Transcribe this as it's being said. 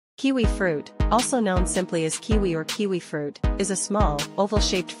Kiwi fruit, also known simply as kiwi or kiwi fruit, is a small,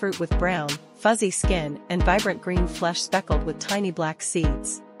 oval-shaped fruit with brown, fuzzy skin and vibrant green flesh speckled with tiny black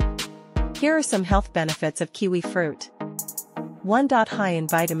seeds. Here are some health benefits of kiwi fruit. 1. High in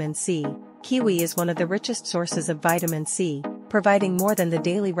vitamin C. Kiwi is one of the richest sources of vitamin C, providing more than the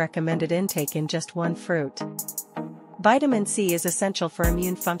daily recommended intake in just one fruit. Vitamin C is essential for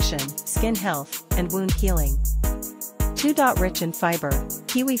immune function, skin health, and wound healing. 2. Rich in fiber.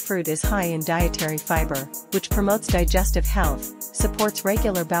 Kiwi fruit is high in dietary fiber, which promotes digestive health, supports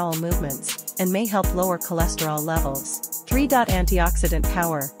regular bowel movements, and may help lower cholesterol levels. 3. Antioxidant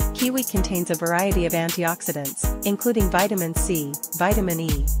power. Kiwi contains a variety of antioxidants, including vitamin C, vitamin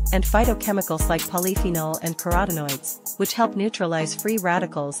E, and phytochemicals like polyphenol and carotenoids, which help neutralize free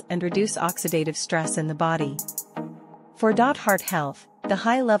radicals and reduce oxidative stress in the body. 4. Heart health. The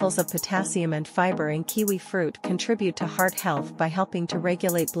high levels of potassium and fiber in kiwi fruit contribute to heart health by helping to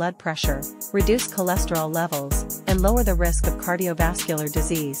regulate blood pressure, reduce cholesterol levels, and lower the risk of cardiovascular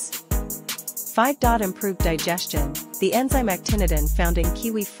disease. 5. Improved digestion. The enzyme actinidin found in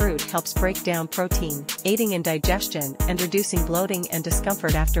kiwi fruit helps break down protein, aiding in digestion and reducing bloating and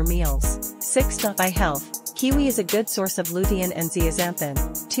discomfort after meals. 6. Eye health. Kiwi is a good source of lutein and zeaxanthin,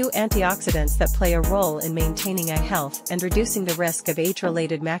 two antioxidants that play a role in maintaining eye health and reducing the risk of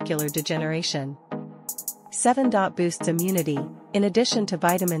age-related macular degeneration. 7. Boosts immunity. In addition to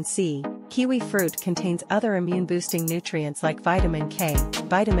vitamin C, kiwi fruit contains other immune-boosting nutrients like vitamin K,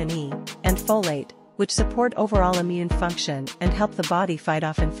 vitamin E, and folate, which support overall immune function and help the body fight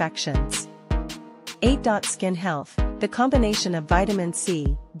off infections. 8. Skin health. The combination of vitamin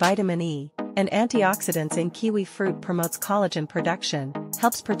C, vitamin E, and antioxidants in kiwi fruit promotes collagen production,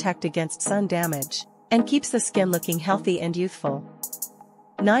 helps protect against sun damage, and keeps the skin looking healthy and youthful.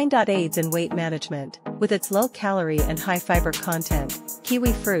 9. Aids in weight management. With its low calorie and high fiber content,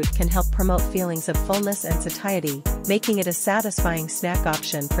 kiwi fruit can help promote feelings of fullness and satiety, making it a satisfying snack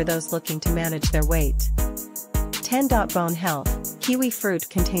option for those looking to manage their weight. 10. Bone health. Kiwi fruit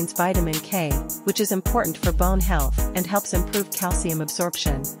contains vitamin K, which is important for bone health and helps improve calcium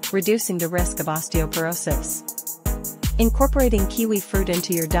absorption, reducing the risk of osteoporosis. Incorporating kiwi fruit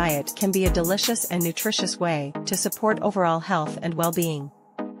into your diet can be a delicious and nutritious way to support overall health and well-being.